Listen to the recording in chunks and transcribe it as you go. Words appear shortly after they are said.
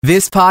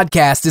This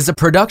podcast is a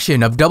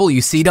production of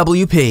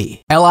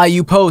WCWP,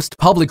 LIU Post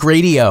Public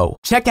Radio.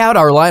 Check out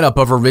our lineup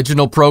of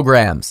original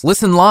programs,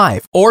 listen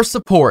live, or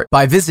support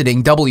by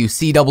visiting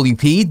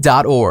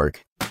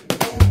WCWP.org.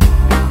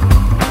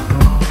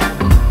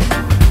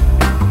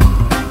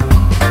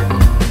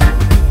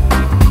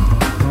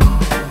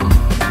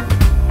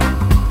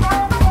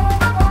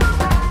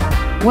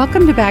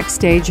 Welcome to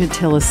Backstage at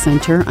Tillis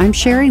Center. I'm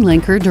Sherry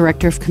Linker,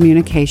 Director of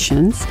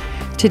Communications.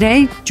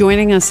 Today,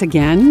 joining us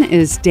again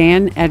is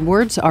Dan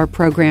Edwards, our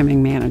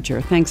Programming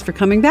Manager. Thanks for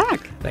coming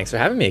back. Thanks for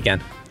having me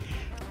again.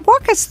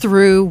 Walk us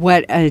through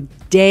what a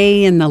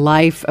day in the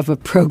life of a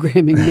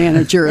Programming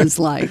Manager is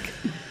like.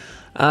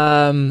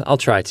 I'll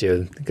try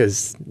to,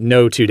 because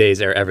no 2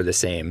 days are ever the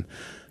same.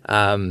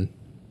 But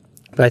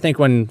I think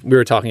when we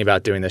were talking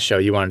about doing this show,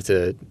 you wanted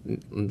to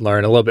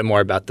learn a little bit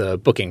more about the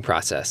booking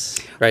process,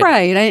 right?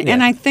 Right.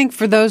 And I think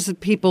for those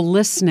people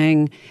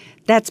listening,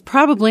 that's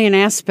probably an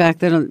aspect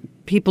that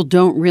people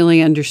don't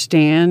really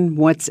understand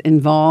what's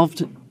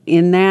involved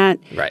in that,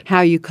 right. How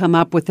you come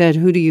up with it,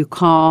 who do you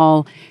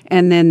call,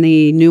 and then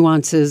the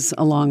nuances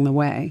along the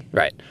way.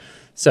 Right.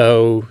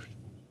 So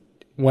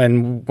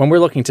when we're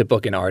looking to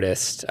book an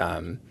artist,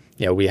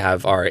 we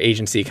have our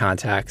agency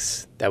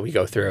contacts that we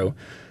go through.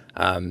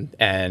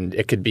 And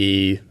it could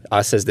be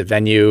us as the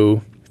venue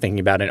thinking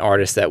about an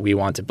artist that we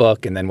want to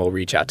book, and then we'll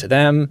reach out to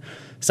them.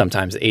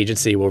 Sometimes the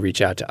agency will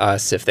reach out to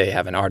us if they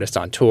have an artist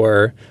on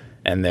tour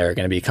and they're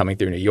going to be coming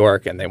through New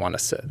York and they want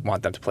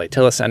them to play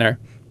Tillis Center.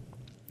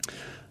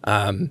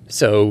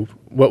 So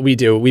what we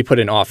do, we put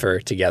an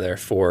offer together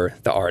for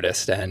the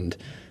artist, and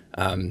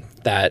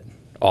that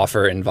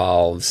offer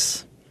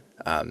involves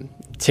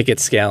ticket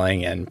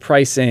scaling and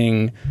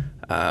pricing,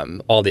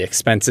 all the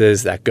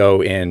expenses that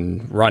go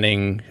in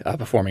running a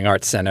performing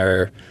arts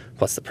center,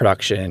 plus the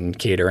production,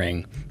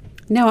 catering.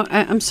 No,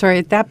 I'm sorry.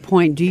 At that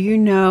point, do you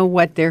know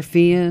what their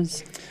fee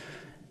is?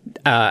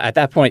 At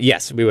that point,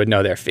 yes, we would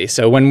know their fee.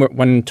 So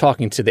when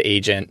talking to the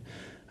agent,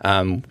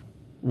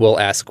 we'll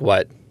ask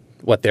what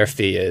their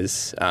fee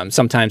is.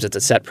 Sometimes it's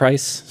a set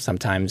price.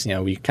 Sometimes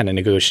we kind of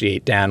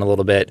negotiate down a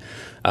little bit.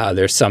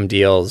 There's some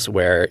deals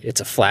where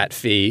it's a flat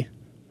fee,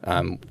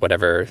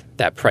 whatever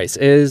that price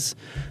is.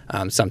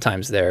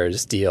 Sometimes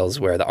there's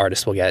deals where the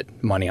artist will get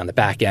money on the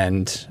back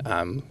end.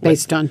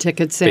 Based on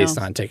ticket sales?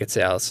 Based on ticket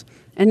sales.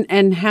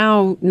 And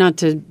how, not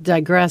to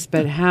digress,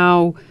 but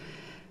how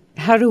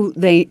does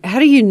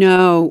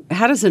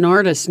an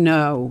artist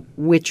know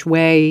which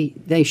way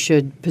they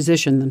should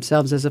position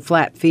themselves as a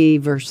flat fee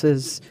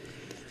versus...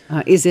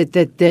 is it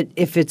that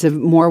if it's a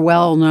more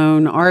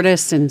well-known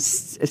artist and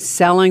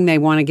selling, they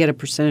want to get a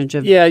percentage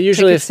of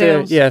usually ticket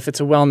sales? if it's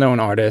a well-known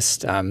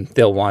artist,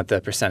 they'll want the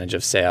percentage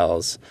of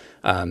sales.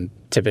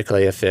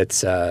 Typically, if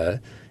it's an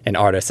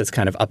artist that's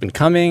kind of up and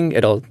coming,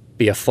 it'll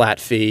be a flat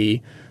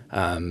fee.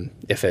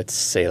 If it's,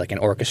 say, like an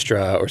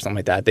orchestra or something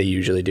like that, they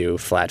usually do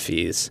flat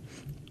fees.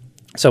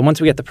 So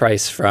once we get the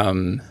price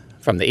from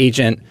the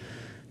agent,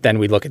 then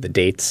we look at the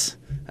dates.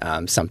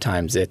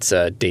 Sometimes it's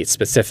date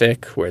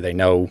specific where they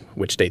know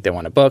which date they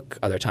want to book.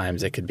 Other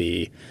times it could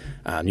be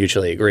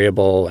mutually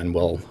agreeable, and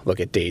we'll look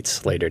at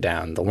dates later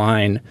down the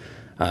line.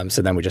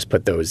 So then we just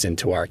put those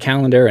into our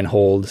calendar and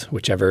hold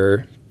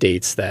whichever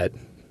dates that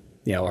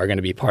are going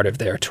to be part of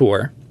their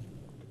tour.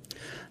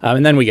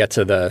 And then we get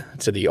to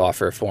the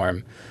offer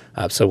form.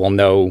 So we'll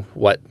know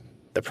what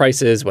the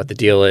price is, what the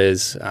deal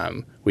is.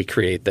 We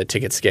create the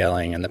ticket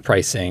scaling and the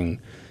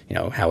pricing.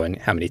 How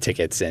many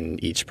tickets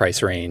in each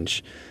price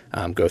range,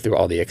 go through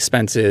all the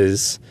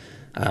expenses,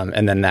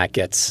 and then that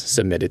gets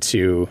submitted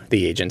to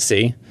the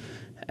agency.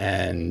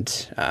 And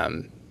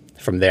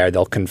from there,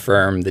 they'll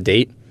confirm the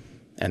date.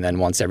 And then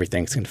once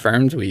everything's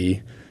confirmed,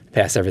 we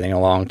pass everything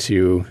along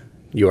to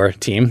your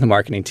team, the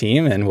marketing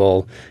team, and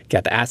we'll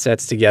get the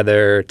assets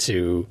together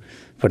to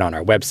put on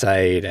our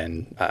website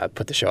and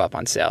put the show up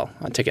on sale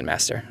on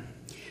Ticketmaster.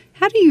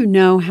 How do you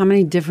know how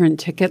many different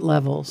ticket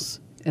levels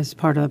as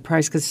part of the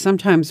price? Because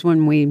sometimes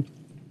when we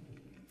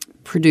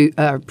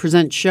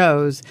present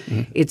shows,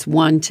 it's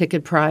one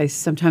ticket price.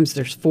 Sometimes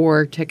there's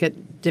 4 ticket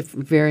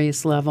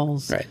various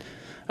levels. Right.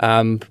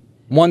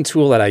 One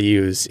tool that I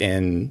use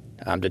in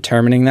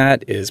determining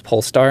that is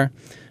Polestar,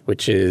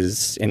 which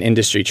is an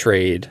industry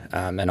trade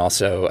and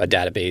also a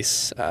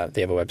database. They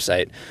have a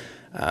website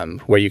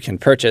where you can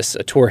purchase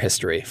a tour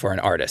history for an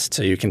artist.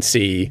 So you can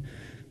see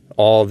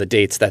all the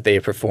dates that they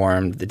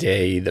performed, the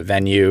day, the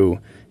venue,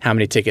 how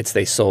many tickets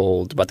they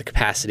sold, what the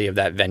capacity of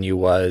that venue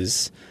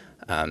was.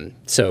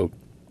 So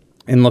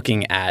in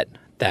looking at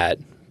that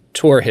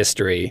tour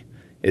history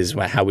is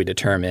how we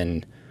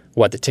determine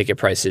what the ticket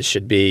prices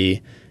should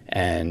be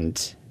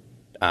and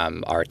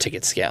our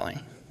ticket scaling.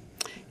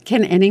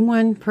 Can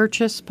anyone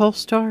purchase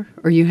Polestar,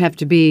 or you have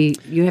to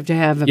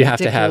have an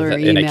account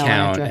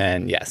address?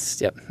 And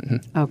yes, yep.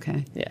 Mm-hmm.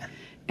 Okay. Yeah.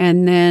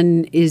 And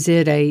then is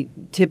it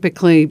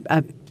typically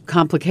a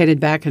complicated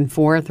back and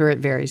forth, or it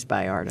varies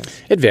by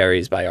artist? It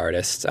varies by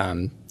artist.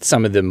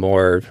 Some of the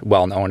more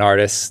well-known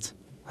artists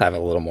have a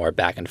little more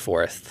back and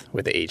forth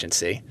with the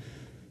agency.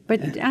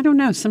 But I don't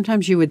know.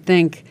 Sometimes you would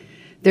think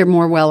they're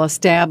more well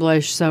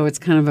established, so it's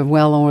kind of a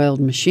well-oiled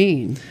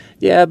machine.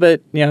 Yeah,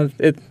 but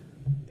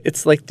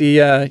it's like the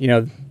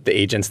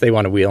agents, they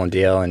want to wheel and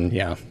deal and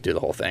do the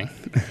whole thing.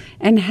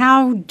 And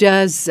how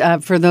does,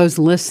 for those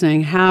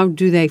listening, how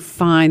do they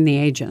find the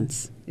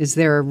agents? Is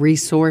there a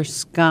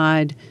resource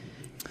guide?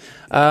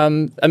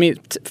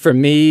 For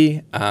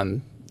me,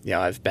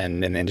 I've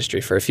been in the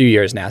industry for a few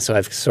years now, so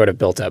I've sort of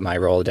built up my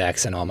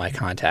Rolodex and all my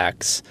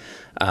contacts.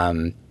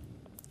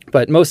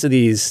 But most of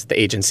the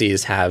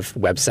agencies have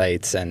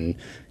websites, and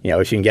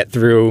if you can get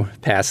through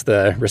past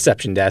the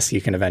reception desk,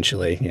 you can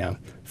eventually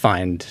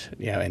find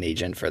an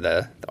agent for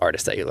the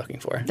artist that you're looking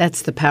for.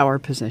 That's the power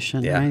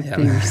position, right? Yeah.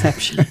 The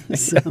reception.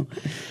 So,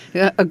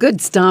 a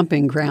good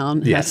stomping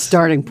ground, yes. A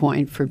starting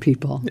point for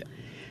people.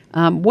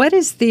 Yeah. What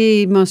is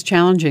the most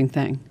challenging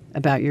thing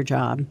about your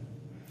job?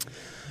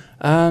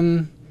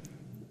 I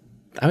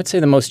would say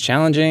the most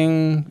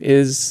challenging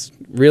is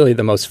really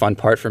the most fun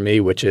part for me,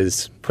 which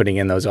is putting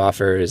in those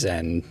offers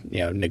and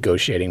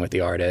negotiating with the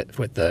artist,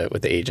 with the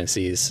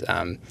agencies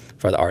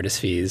for the artist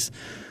fees.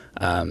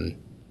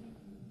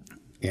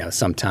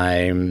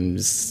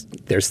 Sometimes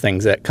there's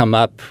things that come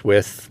up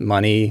with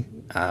money,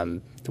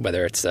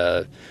 whether it's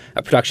a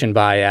production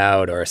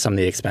buyout or some of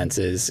the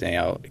expenses.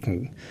 It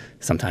can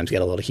sometimes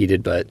get a little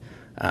heated, but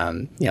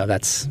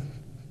that's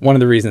one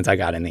of the reasons I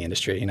got in the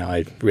industry.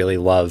 I really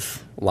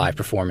love live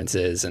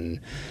performances,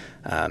 and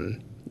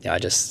I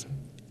just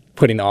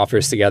putting the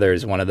offers together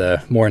is one of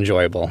the more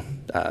enjoyable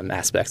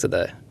aspects of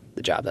the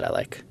job that I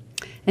like.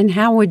 And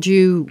how would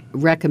you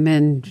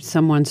recommend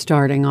someone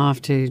starting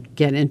off to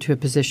get into a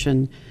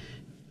position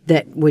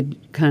that would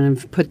kind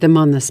of put them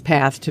on this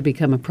path to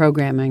become a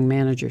programming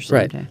manager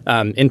someday?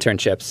 Right.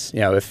 Internships.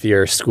 If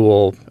your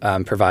school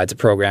provides a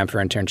program for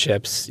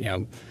internships,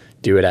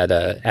 do it at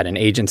an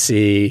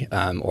agency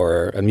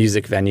or a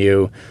music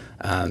venue.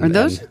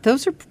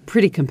 Those are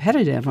pretty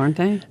competitive, aren't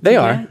they? They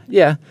are,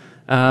 yeah.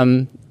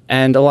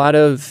 And a lot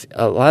of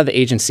the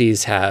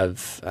agencies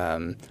have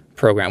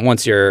program.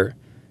 Once you're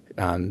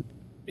an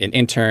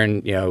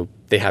intern,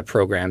 they have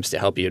programs to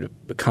help you to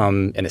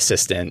become an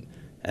assistant,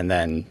 and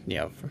then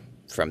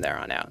from there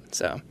on out.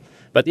 So,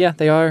 but yeah,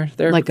 they're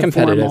like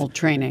competitive. A formal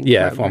training.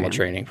 Yeah, formal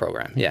training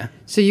program. Yeah.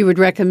 So you would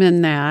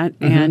recommend that,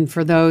 and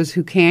for those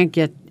who can't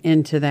get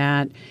into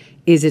that,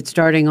 is it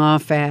starting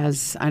off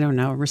as, I don't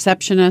know,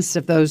 receptionist,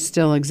 if those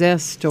still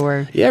exist,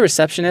 or? Yeah,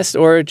 receptionist,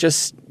 or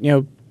just,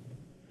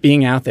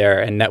 being out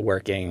there and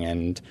networking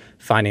and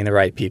finding the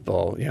right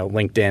people.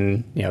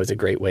 LinkedIn, is a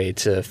great way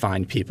to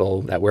find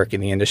people that work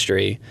in the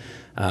industry,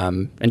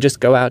 and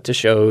just go out to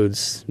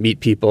shows,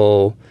 meet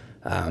people,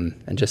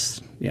 and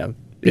just,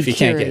 if you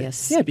can't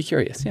get, be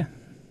curious. Yeah.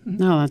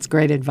 No, that's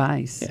great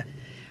advice. Yeah.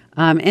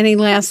 Any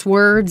last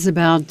words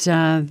about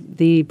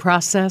the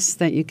process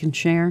that you can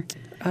share?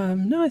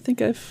 No, I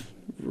think I've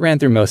ran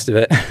through most of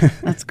it.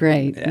 That's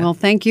great. Yeah. Well,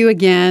 thank you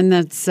again.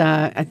 That's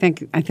I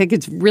think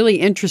it's really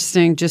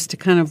interesting just to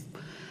kind of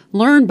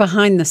learn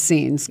behind the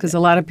scenes, because a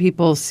lot of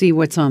people see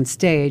what's on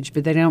stage,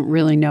 but they don't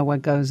really know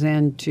what goes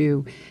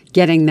into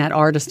getting that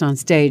artist on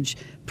stage,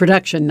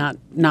 production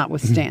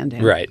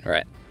notwithstanding. Right.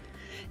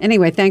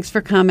 Anyway, thanks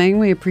for coming.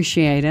 We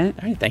appreciate it.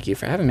 All right, thank you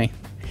for having me.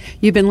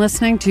 You've been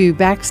listening to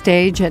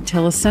Backstage at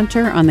Tilles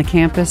Center on the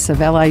campus of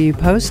LIU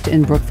Post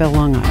in Brookville,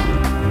 Long Island.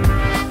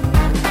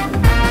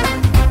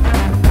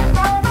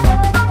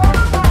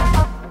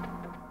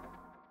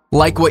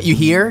 Like what you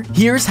hear?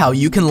 Here's how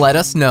you can let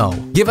us know.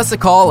 Give us a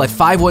call at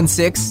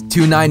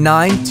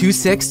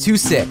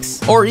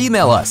 516-299-2626 or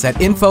email us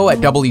at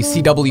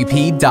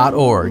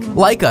info@wcwp.org.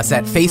 Like us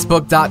at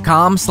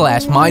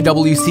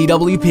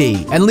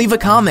facebook.com/mywcwp and leave a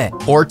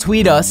comment or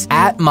tweet us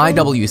at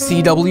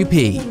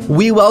mywcwp.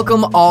 We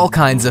welcome all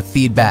kinds of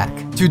feedback.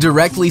 To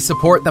directly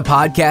support the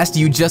podcast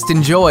you just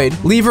enjoyed,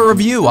 leave a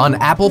review on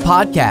Apple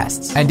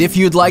Podcasts. And if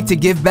you'd like to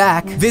give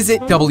back,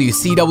 visit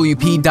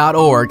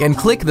wcwp.org and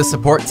click the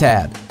support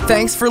tab.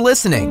 Thanks for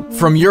listening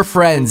from your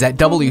friends at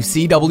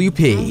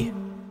WCWP.